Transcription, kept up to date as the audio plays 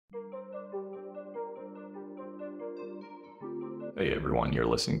Hey everyone, you're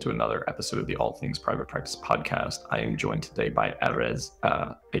listening to another episode of the All Things Private Practice podcast. I am joined today by Erez,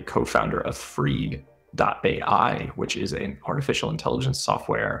 a co-founder of Freed.ai, which is an artificial intelligence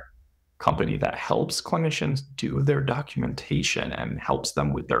software company that helps clinicians do their documentation and helps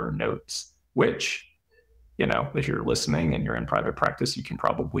them with their notes, which, you know, if you're listening and you're in private practice, you can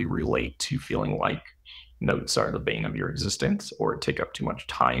probably relate to feeling like notes are the bane of your existence or take up too much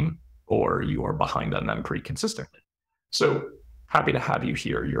time or you are behind on them pretty consistently. So happy to have you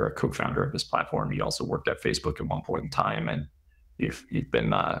here. You're a co-founder of this platform. You also worked at Facebook at one point in time, and you've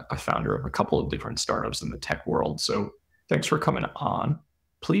been a founder of a couple of different startups in the tech world. So thanks for coming on.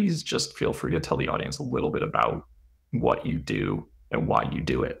 Please just feel free to tell the audience a little bit about what you do and why you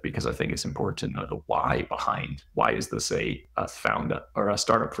do it, because I think it's important to know the why behind why is this a found or a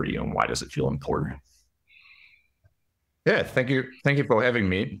startup for you, and why does it feel important? Yeah, thank you for having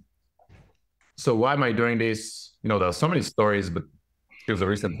me. So why am I doing this? You know, there are so many stories, but here's a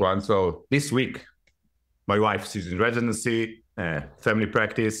recent one. So this week, my wife, she's in residency, family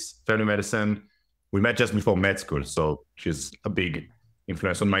practice, family medicine. We met just before med school. So she's a big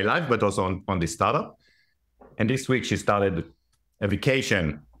influence on my life, but also on this startup. And this week she started a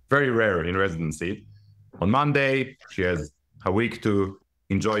vacation, very rare in residency. On Monday, she has a week to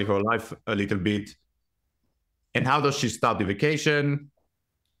enjoy her life a little bit. And how does she start the vacation?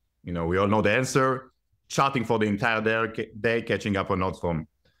 You know, we all know the answer. Charting for the entire day, catching up on notes from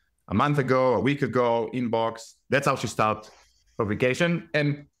a month ago, a week ago, inbox. That's how she starts her vacation.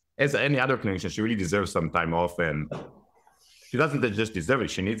 And as any other clinician, she really deserves some time off. And she doesn't just deserve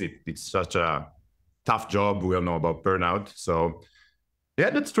it, she needs it. It's such a tough job. We all know about burnout. So yeah,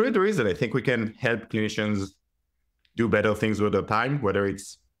 that's truly the reason. I think we can help clinicians do better things with their time, whether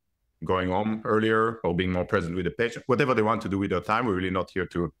it's going home earlier or being more present with the patient, whatever they want to do with their time. We're really not here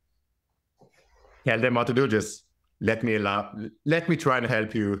to tell them what to do. Just let me try and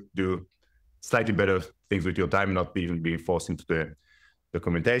help you do slightly better things with your time, not even being forced into the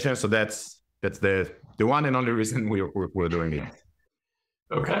documentation. So that's the one and only reason we're doing it.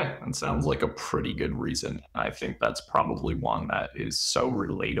 Okay, that sounds like a pretty good reason. I think that's probably one that is so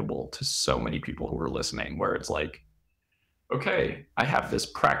relatable to so many people who are listening, where it's like, okay, I have this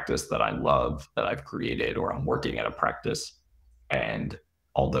practice that I love that I've created, or I'm working at a practice, and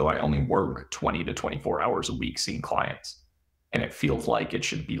although I only work 20 to 24 hours a week seeing clients, and it feels like it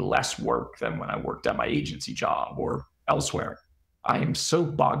should be less work than when I worked at my agency job or elsewhere, I am so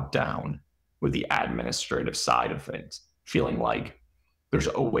bogged down with the administrative side of things, feeling like there's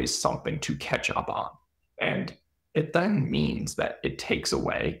always something to catch up on. And it then means that it takes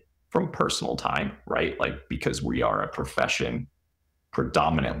away from personal time, right? Like, because we are a profession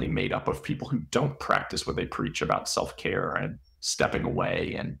predominantly made up of people who don't practice what they preach about self-care and stepping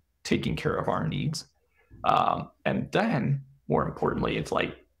away and taking care of our needs. And then, more importantly, it's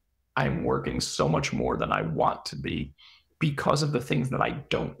like I'm working so much more than I want to be because of the things that I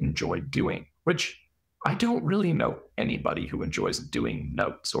don't enjoy doing, which I don't really know anybody who enjoys doing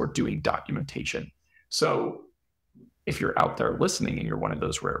notes or doing documentation. So if you're out there listening and you're one of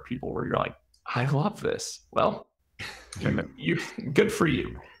those rare people where you're like, I love this, well, good for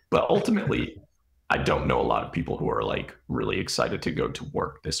you. But ultimately, I don't know a lot of people who are like really excited to go to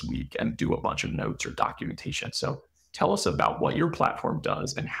work this week and do a bunch of notes or documentation. So tell us about what your platform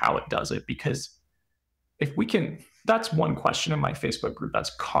does and how it does it, because if we can, that's one question in my Facebook group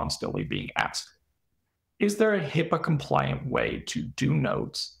that's constantly being asked. Is there a HIPAA compliant way to do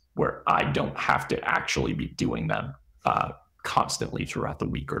notes where I don't have to actually be doing them constantly throughout the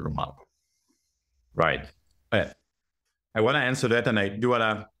week or the month? Right. I want to answer that, and I do want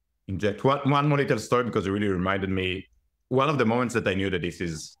to inject one more little story, because it really reminded me one of the moments that I knew that this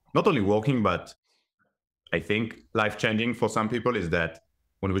is not only working, but I think life-changing for some people, is that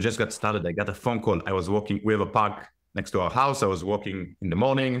when we just got started, I got a phone call. I was walking, we have a park next to our house. I was walking in the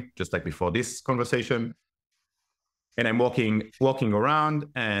morning, just like before this conversation. And I'm walking around,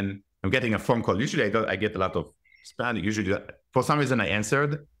 and I'm getting a phone call. Usually I get a lot of spam. Usually for some reason I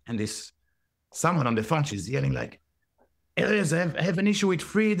answered, and this someone on the phone, she's yelling like, Erez, I have an issue with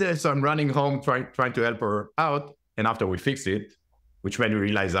Freed. So I'm running home, trying to help her out. And after we fix it, which made me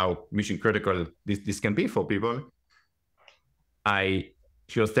realize how mission critical this can be for people,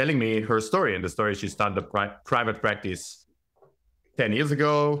 she was telling me her story. And the story, she started a private practice 10 years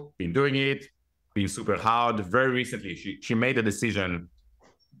ago, been doing it, been super hard. Very recently, she made a decision,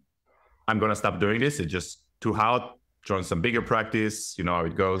 I'm going to stop doing this. It's just too hard, join some bigger practice, you know how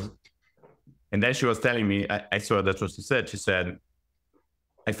it goes. And then she was telling me, I swear that's what she said. She said,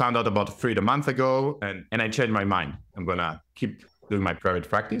 I found out about Freed a month ago, and I changed my mind. I'm going to keep doing my private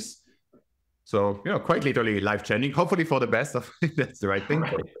practice. So, quite literally life-changing, hopefully for the best. That's the right thing.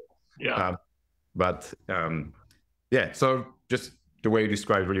 Right. Yeah. Yeah, so just the way you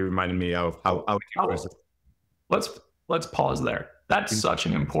described really reminded me of how it influences. Let's pause there. That's such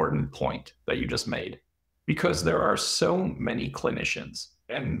an important point that you just made, because there are so many clinicians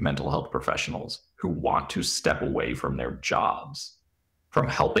and mental health professionals who want to step away from their jobs, from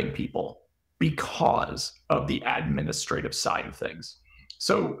helping people, because of the administrative side of things.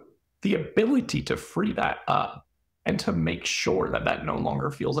 So the ability to free that up and to make sure that that no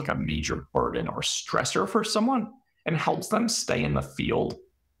longer feels like a major burden or stressor for someone and helps them stay in the field,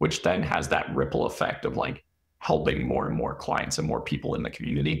 which then has that ripple effect of like helping more and more clients and more people in the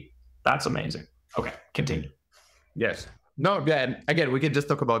community. That's amazing. Okay, continue. Yes. No, yeah, and again, we can just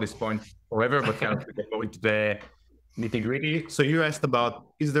talk about this point forever, but kind of go into the nitty-gritty. So you asked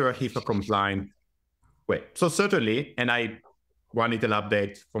about, is there a HIPAA-compliant way? So certainly, and one little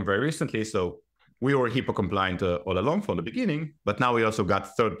update from very recently. So we were HIPAA-compliant all along from the beginning, but now we also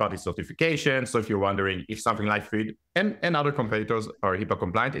got third-party certification. So if you're wondering if something like Freed and other competitors are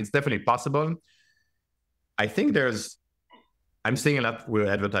HIPAA-compliant, it's definitely possible. I think I'm seeing a lot, we're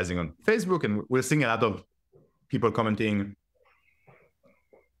advertising on Facebook, and we're seeing a lot of people commenting,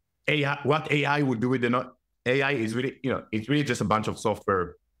 AI, what AI would do with AI is really, it's really just a bunch of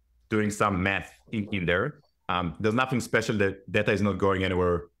software doing some math in there. There's nothing special. The data is not going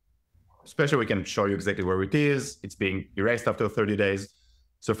anywhere special. We can show you exactly where it is. It's being erased after 30 days.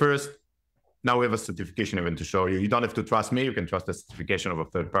 So first, now we have a certification event to show you. You don't have to trust me. You can trust the certification of a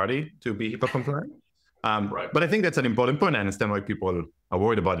third party to be HIPAA compliant. Right. But I think that's an important point. I understand why people are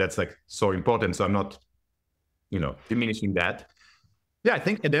worried about that's like so important. So I'm not, diminishing that. Yeah, I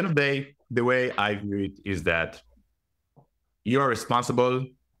think at the end of the day, the way I view it is that you are responsible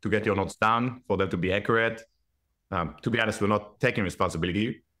to get your notes done, for them to be accurate. To be honest, we're not taking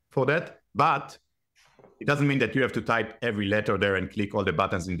responsibility for that, but it doesn't mean that you have to type every letter there and click all the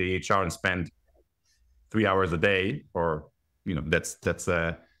buttons in the EHR and spend 3 hours a day, or that's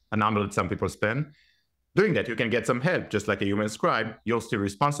a number that some people spend. Doing that, you can get some help, just like a human scribe. You're still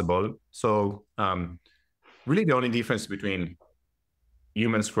responsible. So really the only difference between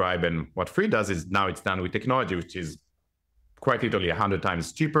human scribe and what Freed does is now it's done with technology, which is quite literally 100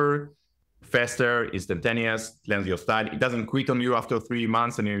 times cheaper, faster, instantaneous, lends your style. It doesn't quit on you after 3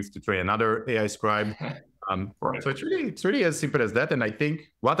 months and you need to train another AI scribe. So it's really as simple as that. And I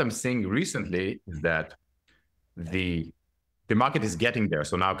think what I'm seeing recently is that the market is getting there.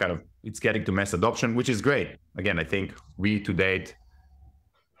 So now kind of it's getting to mass adoption, which is great. Again, I think we to date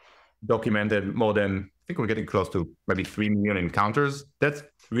documented more than, I think we're getting close to maybe 3 million encounters. That's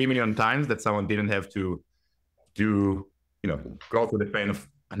 3 million times that someone didn't have to do, go through the pain of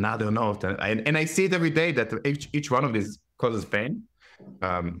another note. And I see it every day that each one of these causes pain.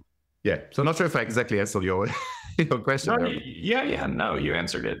 Yeah. So not sure if I exactly answered your question. No, no, you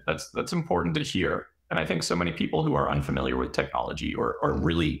answered it. That's important to hear. And I think so many people who are unfamiliar with technology or are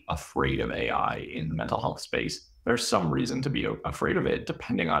really afraid of AI in the mental health space, there's some reason to be afraid of it,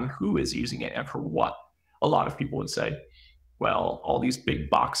 depending on who is using it and for what. A lot of people would say, well, all these big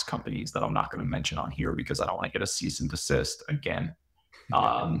box companies that I'm not going to mention on here because I don't want to get a cease and desist again,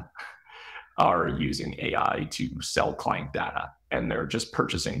 are using AI to sell client data, and they're just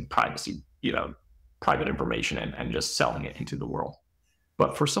purchasing privacy, private information and just selling it into the world.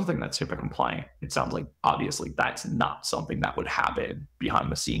 But for something that's HIPAA compliant, it sounds like obviously that's not something that would happen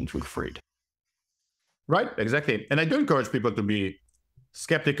behind the scenes with Freed. Right, exactly. And I do encourage people to be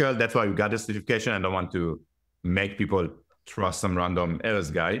skeptical. That's why we got this certification. I don't want to make people trust some random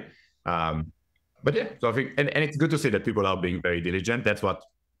Erez guy. But yeah, so I think, and it's good to see that people are being very diligent. That's what,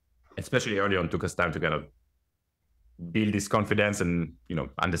 especially early on, took us time to kind of build this confidence and,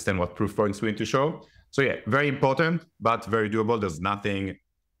 understand what proof points we need to show. So yeah, very important, but very doable. There's nothing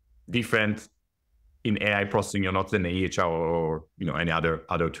different in AI processing your notes than the EHR or any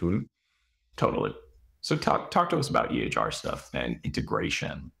other tool. Totally. So talk to us about EHR stuff and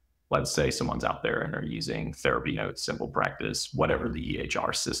integration. Let's say someone's out there and are using Therapy Notes, Simple Practice, whatever the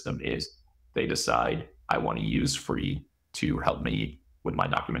EHR system is. They decide, I want to use Freed to help me with my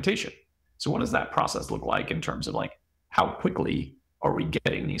documentation. So what does that process look like in terms of like how quickly are we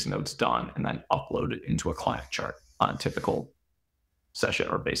getting these notes done and then uploaded into a client chart on a typical session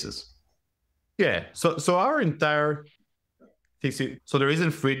or basis? Yeah. So our entire thesis, so there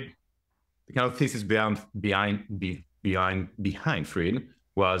isn't Freed. The kind of thesis behind Freed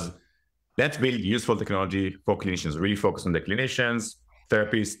was, let's build useful technology for clinicians, really focus on the clinicians,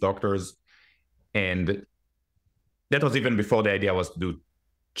 therapists, doctors. And that was even before the idea was to do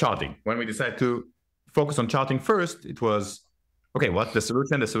charting. When we decided to focus on charting first, it was, okay, what's the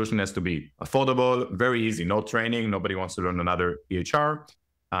solution? The solution has to be affordable, very easy, no training. Nobody wants to learn another EHR.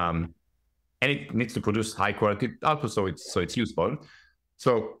 And it needs to produce high quality output, so it's useful.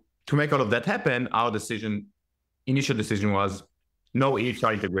 So to make all of that happen, our initial decision was no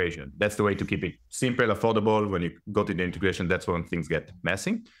EHR integration. That's the way to keep it simple, affordable. When you go to the integration, that's when things get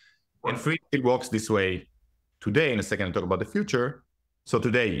messy. And Freed it works this way today. In a second, I'll talk about the future. So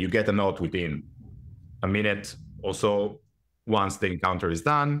today you get a note within a minute or so once the encounter is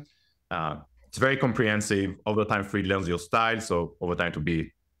done. It's very comprehensive. Over time, Freed learns your style. So over time to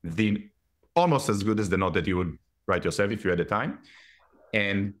be almost as good as the note that you would write yourself if you had the time.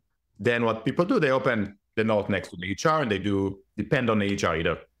 And then what people do, they open the note next to the EHR and they do, depend on the EHR,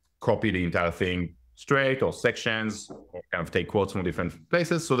 either copy the entire thing straight or sections or kind of take quotes from different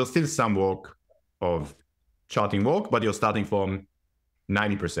places. So there's still some work of charting work, but you're starting from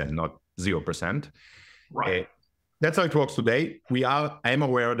 90%, not 0%. Right. That's how it works today. I am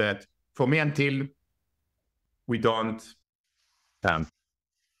aware that for me, until we don't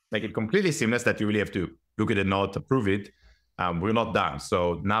make it completely seamless, that you really have to look at the note, approve it, we're not done.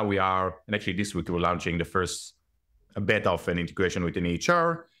 So now we are, and actually this week we're launching the first beta of an integration with an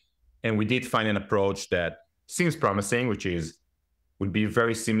EHR. And we did find an approach that seems promising, which would be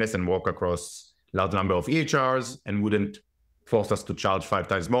very seamless and work across a large number of EHRs and wouldn't force us to charge 5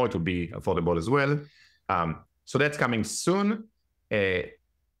 times more. It would be affordable as well. So that's coming soon.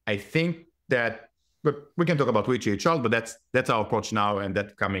 I think that, but we can talk about which EHR, but that's our approach now, and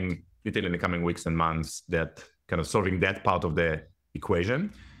that coming within the coming weeks and months, that kind of solving that part of the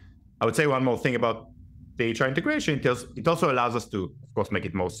equation. I would say one more thing about the EHR integration. It also allows us to, of course, make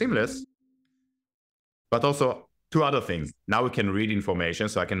it more seamless, but also 2 other things. Now we can read information,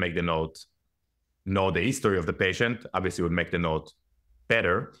 so I can make the note know the history of the patient. Obviously, it would make the note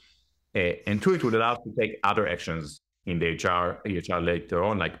better. And 2, it would allow us to take other actions in the EHR later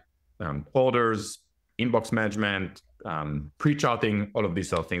on, like orders, inbox management, pre-charting. All of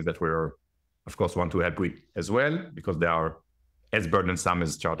these are things that we're, of course, want to help with as well, because they are as burdensome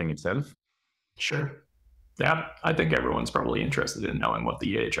as charting itself. Sure. Yeah, I think everyone's probably interested in knowing what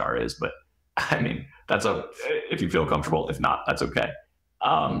the EHR is, but I mean, if you feel comfortable. If not, that's okay.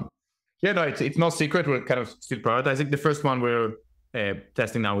 Yeah, no, it's no secret. We're kind of still prioritizing. The first one we're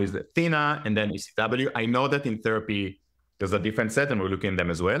testing now is Athena and then ECW. I know that in therapy, there's a different set, and we're looking at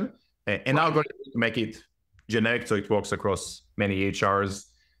them as well. And now we're going to make it generic so it works across many EHRs.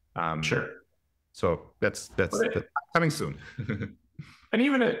 Sure. So that's coming soon. And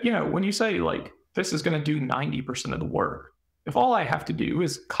even, when you say like, this is going to do 90% of the work, if all I have to do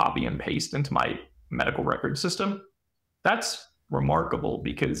is copy and paste into my medical record system, that's remarkable,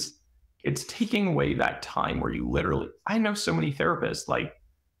 because it's taking away that time where you literally, I know so many therapists like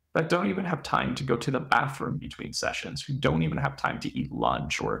that don't even have time to go to the bathroom between sessions, who don't even have time to eat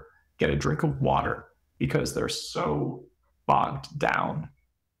lunch or get a drink of water, because they're so bogged down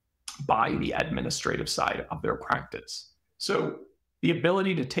by the administrative side of their practice. So the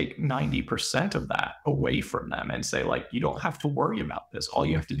ability to take 90% of that away from them and say, like, you don't have to worry about this. All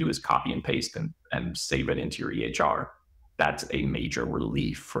you have to do is copy and paste and save it into your EHR. That's a major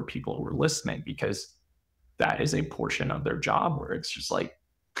relief for people who are listening, because that is a portion of their job where it's just like,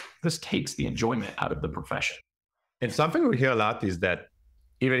 this takes the enjoyment out of the profession. And something we hear a lot is that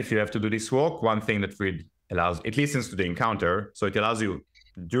even if you have to do this work, one thing that Freed allows, it listens to the encounter. So it allows you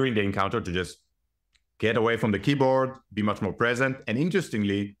during the encounter to just get away from the keyboard, be much more present. And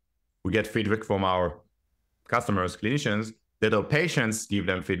interestingly, we get feedback from our customers, clinicians, that our patients give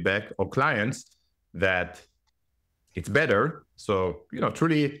them feedback, or clients, that it's better. So, I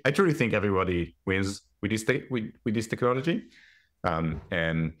truly think everybody wins with this technology.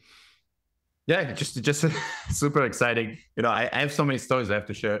 And yeah, just super exciting. I have so many stories I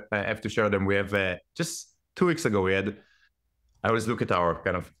have to share them. We have just 2 weeks ago, I always look at our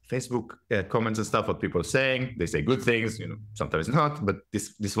kind of Facebook comments and stuff, what people are saying. They say good things, sometimes not. But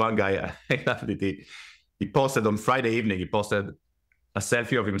this one guy, I love it. He posted on Friday evening, he posted a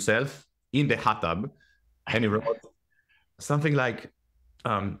selfie of himself in the hot tub. And he wrote something like,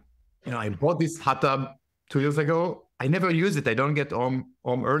 I bought this hot tub 2 years ago. I never use it. I don't get home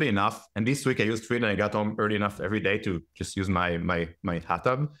early enough. And this week I used Freed, and I got home early enough every day to just use my hot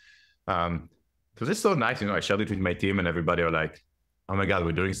tub. So this is so nice. I shared it with my team, and everybody are like, oh my God,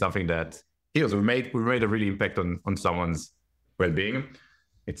 we're doing something that heals. We made a really impact on someone's well-being.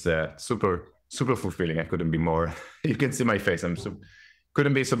 It's super, super fulfilling. I couldn't be more, you can see my face.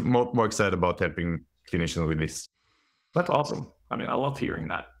 Couldn't be more excited about helping clinicians with this. That's awesome. I mean, I love hearing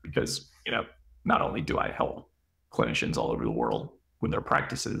that, because, not only do I help clinicians all over the world with their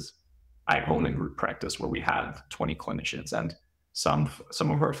practices, I own a group practice where we have 20 clinicians, and Some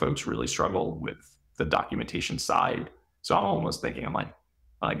of our folks really struggle with the documentation side. So I'm almost thinking, I'm like,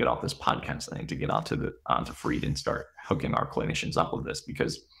 when I get off this podcast, I need to get onto Freed and start hooking our clinicians up with this,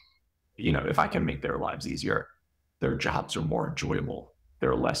 because, you know, if I can make their lives easier, their jobs are more enjoyable.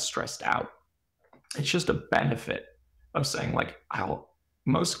 They're less stressed out. It's just a benefit of saying, like, how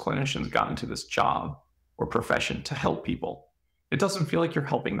most clinicians got into this job or profession to help people. It doesn't feel like you're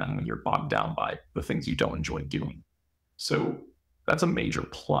helping them when you're bogged down by the things you don't enjoy doing. So that's a major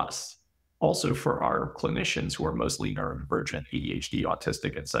plus. Also for our clinicians who are mostly neurodivergent, ADHD,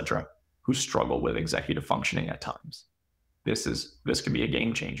 autistic, etc., who struggle with executive functioning at times. This can be a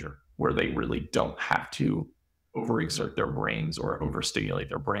game changer where they really don't have to overexert their brains or overstimulate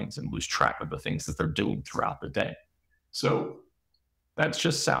their brains and lose track of the things that they're doing throughout the day. So that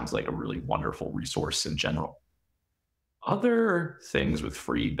just sounds like a really wonderful resource in general. Other things with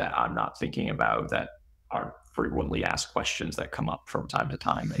Freed that I'm not thinking about that are frequently asked questions that come up from time to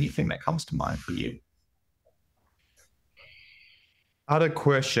time. Anything that comes to mind for you? Other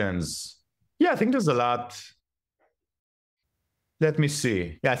questions? Yeah, I think there's a lot. Let me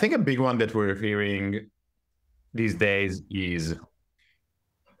see. Yeah, I think a big one that we're hearing these days is,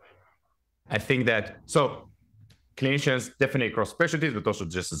 I think that, so clinicians definitely across specialties, but also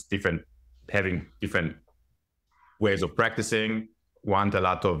just as having different ways of practicing, want a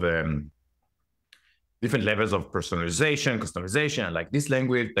lot of different levels of personalization, customization, like this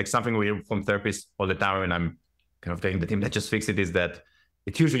language, like something we hear from therapists all the time, and I'm kind of telling the team that just fix it, is that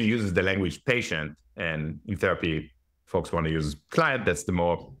it usually uses the language patient, and in therapy, folks want to use client. That's the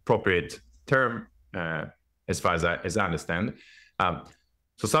more appropriate term, as far as I understand.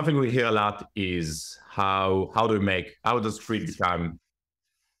 So something we hear a lot is how does Freed become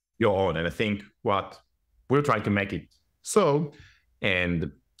your own? And I think what we're trying to make it so,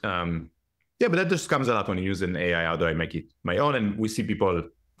 and yeah, but that just comes a lot when you use an AI. How do I make it my own? And we see people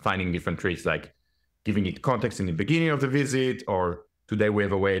finding different tricks, like giving it context in the beginning of the visit, or today we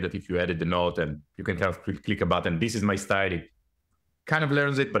have a way that if you edit the note and you can kind of click a button, this is my style. It kind of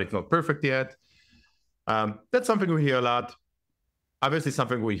learns it, but it's not perfect yet. That's something we hear a lot. Obviously,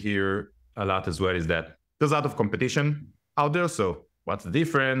 something we hear a lot as well is that there's a lot of competition out there. So what's the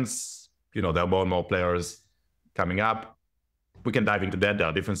difference? You know, there are more and more players coming up. We can dive into that. There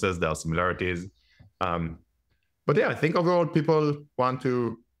are differences, there are similarities. But yeah, I think overall people want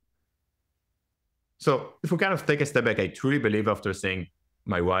to. So if we kind of take a step back, I truly believe, after seeing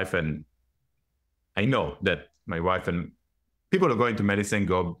my wife, and I know that my wife and people are going to medicine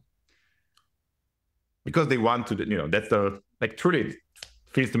go because they want to, you know, that's their, like, truly it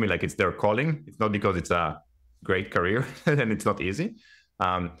feels to me like it's their calling. It's not because it's a great career and it's not easy.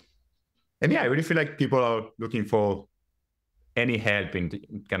 And yeah, I really feel like people are looking for any help in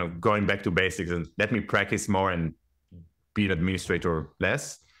kind of going back to basics and let me practice more and be an administrator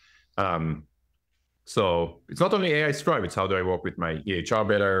less. So it's not only AI Strive, it's how do I work with my EHR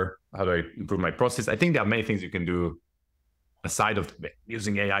better? How do I improve my process? I think there are many things you can do aside of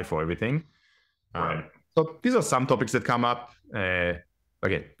using AI for everything. Right. So these are some topics that come up.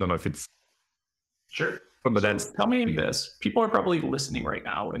 Again, don't know if it's sure. But so tell me this. People are probably listening right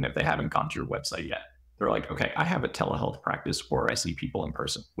now, and if they haven't gone to your website yet, they're like, okay, I have a telehealth practice, or I see people in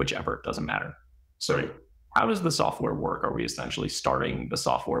person, whichever, it doesn't matter. So how does the software work? Are we essentially starting the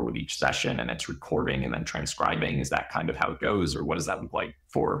software with each session and it's recording and then transcribing? Is that kind of how it goes? Or what does that look like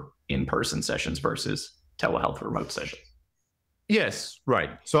for in-person sessions versus telehealth remote sessions? Yes,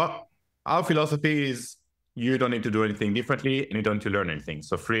 right. So our philosophy is you don't need to do anything differently and you don't need to learn anything.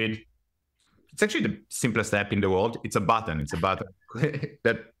 So Freed, it's actually the simplest app in the world. It's a button. It's a button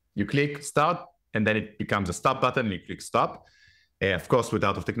that you click start, and then it becomes a stop button, and you click stop. Of course, with a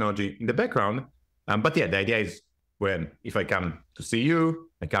lot of technology in the background. But yeah, the idea is if I come to see you,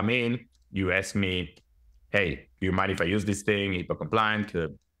 I come in, you ask me, hey, do you mind if I use this thing, HIPAA-compliant? We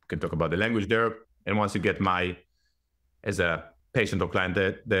can talk about the language there. And once you get as a patient or client,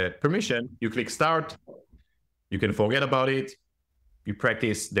 the permission, you click start, you can forget about it. You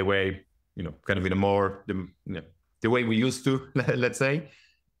practice the way, you know, kind of in a more, the way we used to, let's say.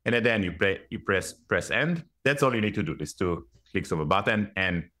 And then you press end. That's all you need to do, is 2 clicks of a button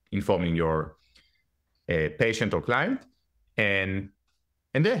and informing your patient or client. And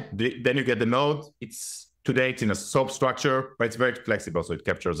then you get the note. Today it's in a SOAP structure, but it's very flexible. So it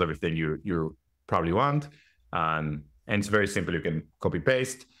captures everything you probably want. And it's very simple. You can copy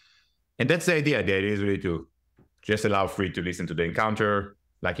paste. And that's the idea. The idea is really to just allow Freed to listen to the encounter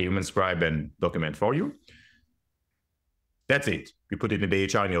like a human scribe and document for you. That's it. You put it in the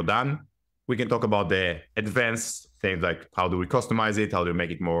EHR and you're done. We can talk about the advanced things like how do we customize it? How do we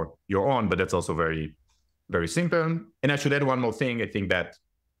make it more your own? But that's also very, very simple. And I should add one more thing. I think that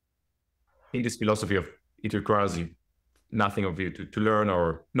in this philosophy of it requires nothing of you to learn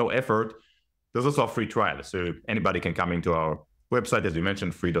or no effort, there's also a free trial. So anybody can come into our website, as you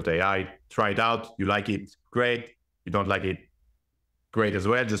mentioned, Freed.ai, try it out. You like it, great. You don't like it, great as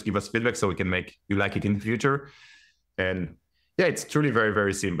well. Just give us feedback so we can make you like it in the future. And yeah, it's truly very,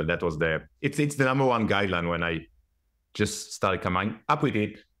 very simple. That was it's the number one guideline when I just started coming up with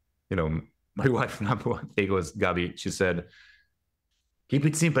it. You know, my wife's number one thing was Gabi. She said, keep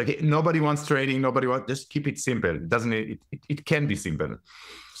it simple. Nobody wants trading. Just keep it simple. It can be simple.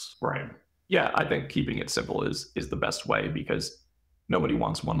 Right. Yeah, I think keeping it simple is the best way, because nobody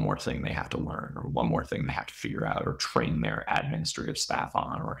wants one more thing they have to learn or one more thing they have to figure out or train their administrative staff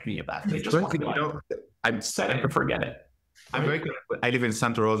on or any of that. They just want to I'm set it and forget it. I live in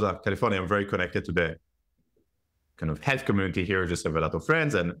Santa Rosa, California. I'm very connected to the kind of health community here. Just have a lot of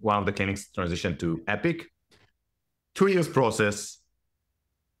friends, and one of the clinics transitioned to Epic. 2 years process.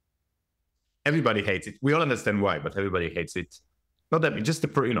 Everybody hates it. We all understand why, but everybody hates it. Not that, just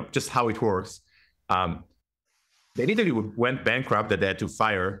just how it works. They literally went bankrupt, that they had to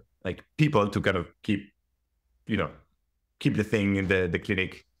fire like people to kind of keep the thing in the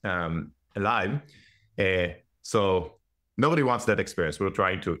clinic alive. So nobody wants that experience.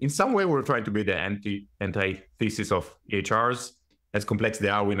 In some way, we're trying to be the antithesis of EHRs. As complex they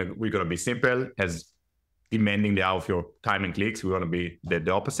are, we're going to be simple. As demanding they are of your time and clicks, we want to be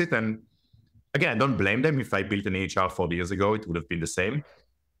the opposite. And again, I don't blame them. If I built an EHR 40 years ago, it would have been the same.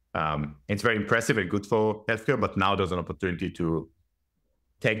 It's very impressive and good for healthcare, but now there's an opportunity to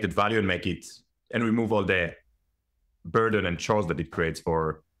take that value and make it and remove all the burden and chores that it creates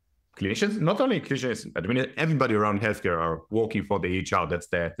for clinicians. Not only clinicians, but I mean, everybody around healthcare are working for the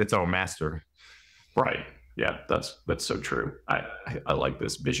EHR. That's our master. Right. Yeah, that's so true. I like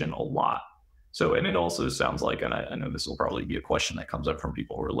this vision a lot. So, and it also sounds like, and I know this will probably be a question that comes up from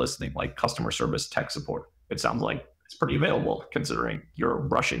people who are listening, like customer service tech support. It sounds like it's pretty available, considering you're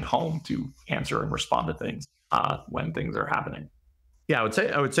rushing home to answer and respond to things when things are happening. Yeah,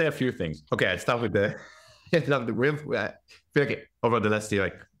 I would say a few things. Okay, I start with I feel like over the last year,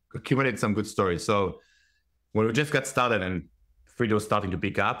 I accumulated some good stories. So when we just got started and Freed was starting to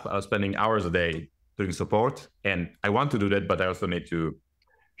pick up, I was spending hours a day doing support, and I want to do that, but I also need to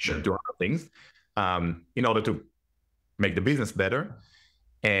do other things in order to make the business better.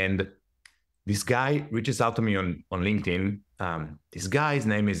 And this guy reaches out to me on LinkedIn. This guy's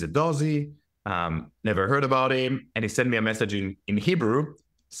name is 𝗁𝗲𝗿𝗲. Never heard about him. And he sent me a message in Hebrew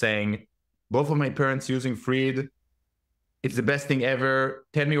saying, both of my parents using Freed. It's the best thing ever.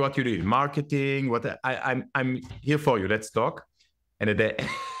 Tell me what you do in marketing. I'm here for you. Let's talk. And at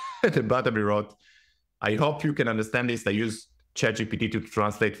the bottom he wrote, I hope you can understand this. I use 𝘁GPT to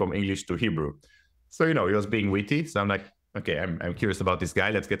translate from English to Hebrew. So, he was being witty. So I'm like, okay, I'm curious about this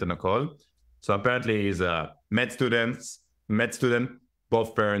guy. Let's get on a call. So apparently he's a med student.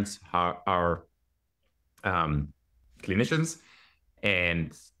 Both parents are clinicians.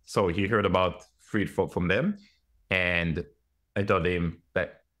 And so he heard about Freed from them. And I told him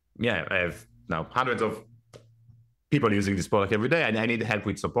that, yeah, I have now hundreds of people using this product every day, and I need help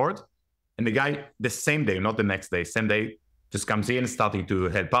with support. And the guy, the same day, not the next day, same day, just comes in, starting to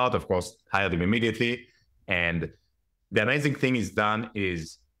help out. Of course, hired him immediately. And the amazing thing he's done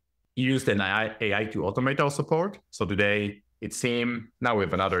is he used an AI to automate our support. So today it's him. Now we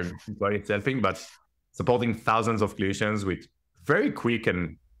have another employee it's helping, but supporting thousands of clinicians with very quick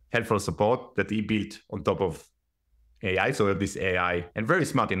and helpful support that he built on top of AI. So we have this AI, and very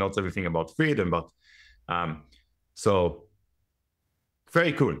smart. He knows everything about Freed and about, so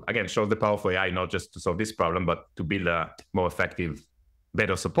very cool. Again, shows the power of AI, not just to solve this problem, but to build a more effective,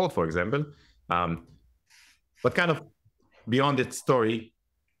 better support, for example. But kind of beyond that story,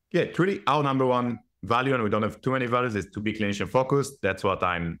 yeah, truly our number one value, and we don't have too many values, is to be clinician focused. That's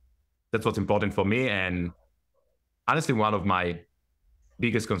what's important for me. And honestly, one of my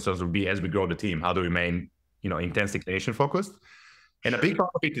biggest concerns would be, as we grow the team, how to remain, intensely clinician focused. And a big part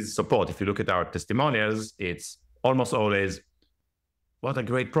of it is support. If you look at our testimonials, it's almost always, what a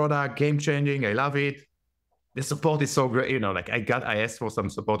great product, game changing, I love it. The support is so great. I asked for some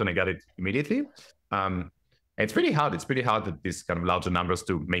support and I got it immediately. And it's pretty hard. It's pretty hard at these kind of larger numbers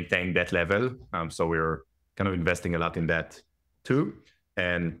to maintain that level. So we're kind of investing a lot in that too.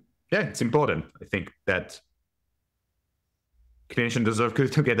 And yeah, it's important. I think that clinicians deserve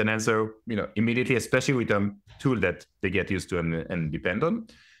to get an answer, immediately, especially with a tool that they get used to and depend on.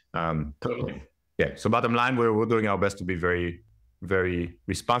 Totally. Yeah. So bottom line, we're doing our best to be very, very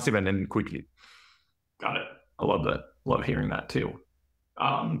responsive and then quickly. Got it. I love that. Love hearing that too.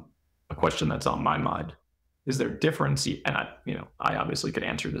 A question that's on my mind. is there difference? And I obviously could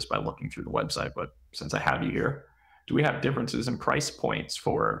answer this by looking through the website, but since I have you here, do we have differences in price points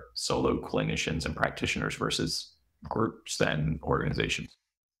for solo clinicians and practitioners versus groups and organizations?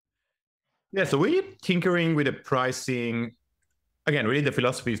 Yeah, so we're tinkering with the pricing. Again, really the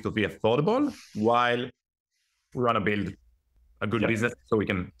philosophy is to be affordable while we want to build a good business so we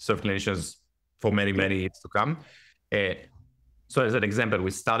can serve clinicians for many, many years to come. So as an example,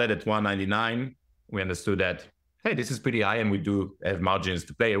 we started at $199. We understood that, hey, this is pretty high and we do have margins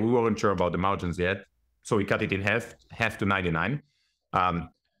to play. We weren't sure about the margins yet. So we cut it in half to 99.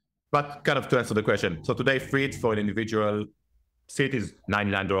 But kind of to answer the question. So today, Freed for an individual seat is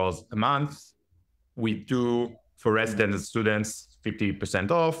 $99 a month. We do for residents and students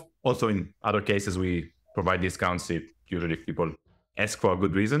 50% off. Also in other cases, we provide discounts if usually people ask for a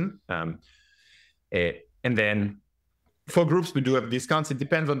good reason. And then for groups, we do have discounts. It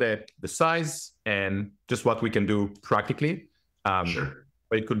depends on the size and just what we can do practically. Sure.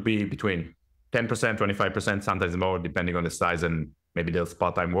 But it could be between 10%, 25%, sometimes more, depending on the size, and maybe there's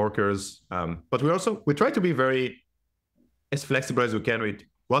part-time workers. But we try to be very as flexible as we can with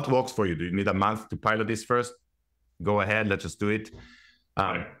what works for you. Do you need a month to pilot this first? Go ahead, let's just do it.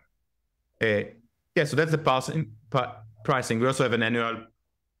 Yeah, so that's the pricing. We also have an annual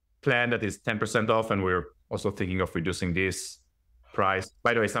plan that is 10% off, and we're also thinking of reducing this price.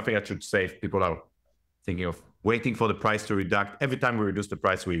 By the way, something I should say, if people are thinking of waiting for the price to reduce, every time we reduce the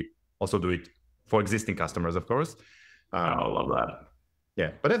price, we also do it for existing customers, of course. I love that.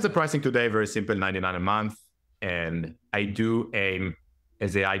 Yeah, but that's the pricing today, very simple, $99 a month. And I do aim,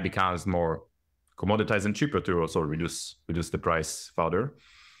 as AI becomes more commoditized and cheaper, to also reduce the price further.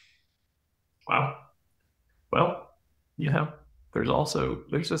 Wow. Well,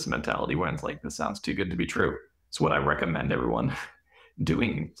 there's this mentality where it's like, this sounds too good to be true. It's what I recommend everyone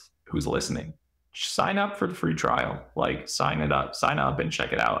doing who's listening. Sign up for the free trial. Like, sign up and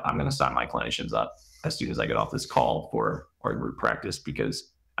check it out. I'm going to sign my clinicians up as soon as I get off this call for our group practice,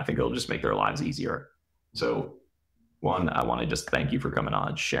 because I think it'll just make their lives easier. So one, I want to just thank you for coming on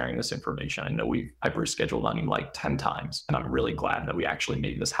and sharing this information. I know we've hyper-scheduled on you like 10 times, and I'm really glad that we actually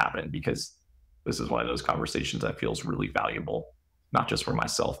made this happen, because this is one of those conversations that feels really valuable, not just for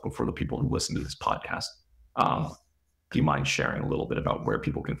myself, but for the people who listen to this podcast. Do you mind sharing a little bit about where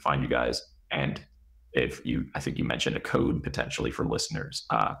people can find you guys? And I think you mentioned a code potentially for listeners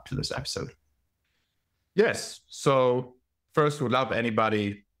to this episode. Yes. So first, we'd love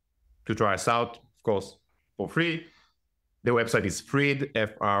anybody to try us out, of course, for free. The website is Freed,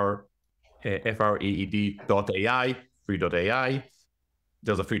 Freed.ai, Freed.ai.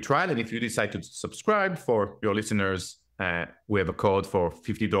 There's a free trial. And if you decide to subscribe, for your listeners, we have a code for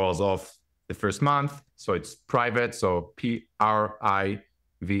 $50 off the first month. So it's private. So PRIVATE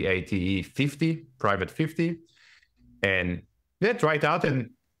 50, private 50. And yeah, try it out.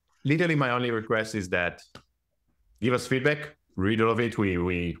 And literally my only request is that give us feedback, read all of it. We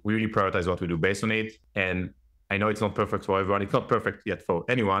really prioritize what we do based on it. And I know it's not perfect for everyone. It's not perfect yet for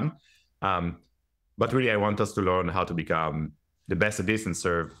anyone. But really, I want us to learn how to become the best at this and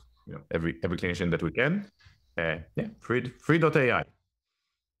serve every clinician that we can. Yeah, Freed.ai.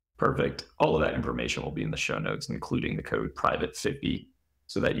 Perfect. All of that information will be in the show notes, including the code private50,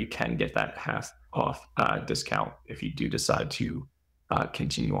 so that you can get that half off discount if you do decide to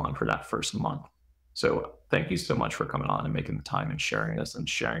continue on for that first month. So thank you so much for coming on and making the time and sharing this and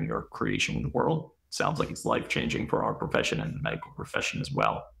sharing your creation with the world. Sounds like it's life-changing for our profession and the medical profession as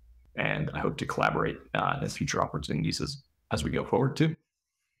well. And I hope to collaborate in future opportunities as we go forward too.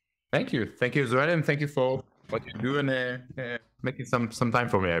 Thank you. Thank you, Israel, and thank you for what you do and making some time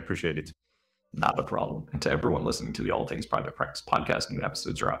for me. I appreciate it. Not a problem. And to everyone listening to the All Things Private Practice podcast, new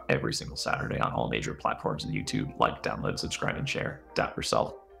episodes are out every single Saturday on all major platforms and YouTube. Like, download, subscribe, and share. Doubt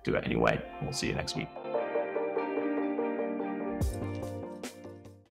yourself. Do it anyway. We'll see you next week.